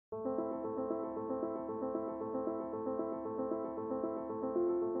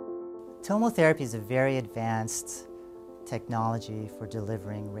TomoTherapy is a very advanced technology for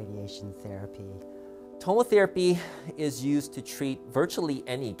delivering radiation therapy. TomoTherapy is used to treat virtually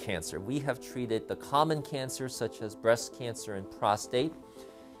any cancer. We have treated the common cancers such as breast cancer and prostate,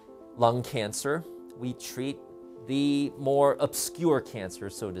 lung cancer. We treat the more obscure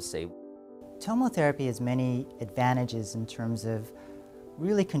cancers, so to say. TomoTherapy has many advantages in terms of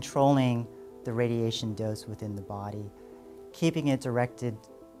really controlling the radiation dose within the body, keeping it directed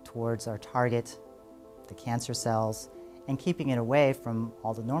towards our target, the cancer cells, and keeping it away from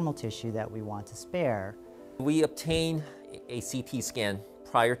all the normal tissue that we want to spare. We obtain a CT scan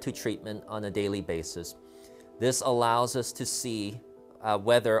prior to treatment on a daily basis. This allows us to see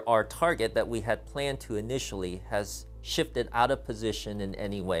whether our target that we had planned to initially has shifted out of position in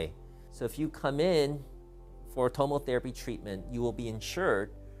any way. So if you come in for TomoTherapy treatment, you will be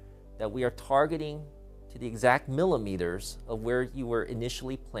ensured that we are targeting to the exact millimeters of where you were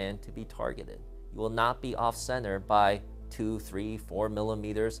initially planned to be targeted. You will not be off-center by 2, 3, 4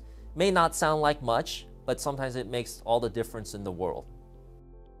 millimeters. May not sound like much, but sometimes it makes all the difference in the world.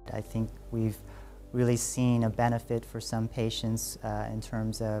 I think we've really seen a benefit for some patients in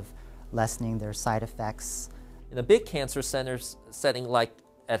terms of lessening their side effects. In a big cancer center setting like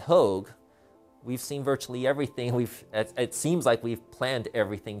at Hoag, we've seen virtually everything. It seems like we've planned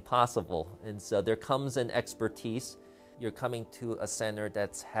everything possible. And so there comes an expertise. You're coming to a center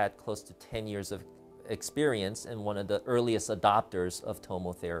that's had close to 10 years of experience and one of the earliest adopters of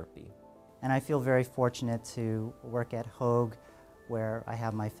TomoTherapy. And I feel very fortunate to work at Hoag, where I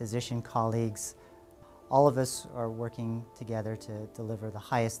have my physician colleagues. All of us are working together to deliver the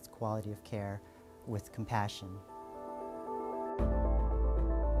highest quality of care with compassion.